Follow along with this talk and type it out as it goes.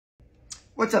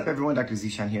What's up, everyone? Dr.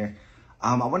 Zeeshan here.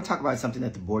 I want to talk about something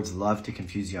that the boards love to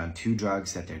confuse you on. Two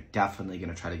drugs that they're definitely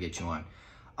going to try to get you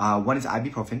on. One is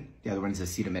ibuprofen. The other one is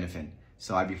acetaminophen.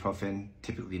 So ibuprofen,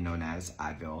 typically known as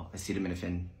Advil.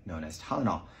 Acetaminophen, known as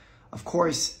Tylenol. Of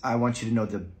course, I want you to know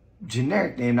the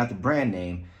generic name, not the brand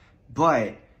name.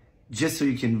 But just so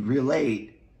you can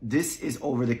relate, this is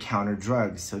over-the-counter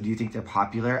drugs. So do you think they're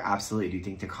popular? Absolutely. Do you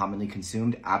think they're commonly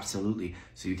consumed? Absolutely.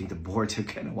 So you think the boards are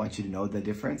going to want you to know the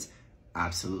difference?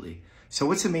 Absolutely. So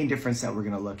what's the main difference that we're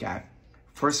going to look at?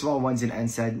 First of all, one's an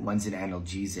NSAID, one's an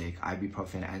analgesic,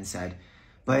 ibuprofen, NSAID.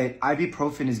 But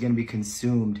ibuprofen is going to be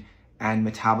consumed and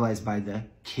metabolized by the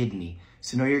kidney.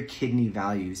 So know your kidney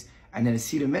values. And then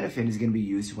acetaminophen is going to be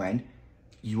used when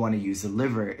you want to use the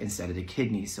liver instead of the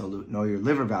kidney. So know your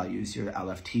liver values, your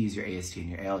LFTs, your AST, and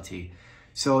your ALT.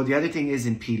 So the other thing is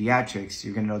in pediatrics,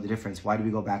 you're going to know the difference. Why do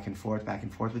we go back and forth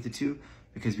with the two?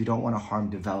 Because we don't want to harm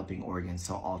developing organs,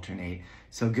 so alternate.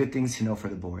 So good things to know for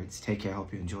the boards. Take care.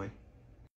 Hope you enjoyed.